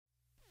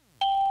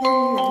She's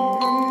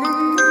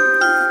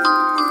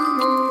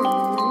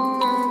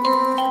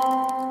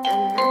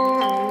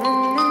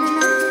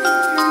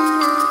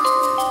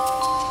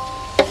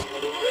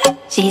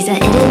a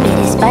itty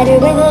bitty spider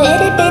with a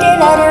itty bitty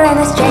ladder and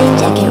a string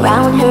jacket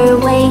round her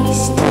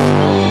waist.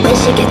 When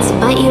she gets a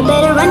bite, you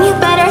better run, you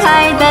better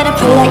hide, better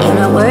pray that you're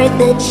not worth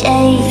the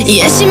chase.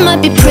 Yeah, she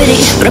might be pretty,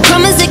 but I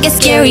promise it gets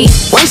scary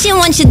once she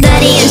wants your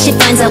daddy and she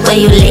finds out where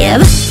you live.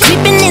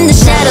 Creeping in the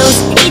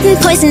shadows, eating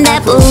poisoned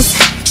apples.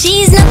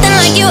 She's nothing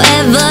like you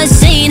ever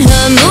seen.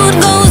 Her mood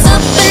goes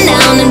up and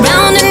down and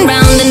round and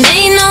round, and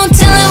ain't no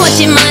telling what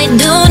she might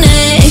do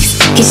next.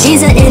 Cause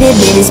she's a itty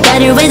bitty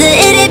spider with a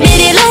itty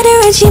bitty ladder,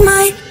 and she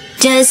might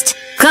just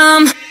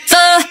come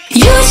for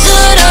you.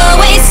 Should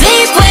always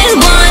sleep with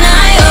one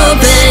eye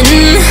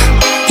open.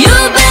 You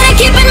better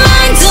keep in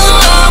mind to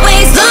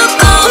always look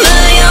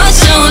over your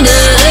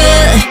shoulder.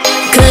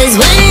 Cause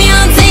when you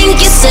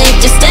think you're safe,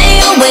 just stay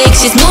awake,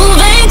 she's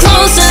moving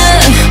closer.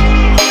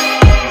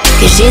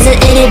 Cause she's a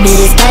itty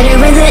bitty spider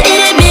with a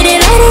itty bitty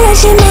ladder, and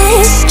she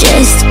might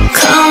just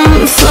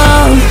come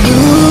for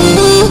you.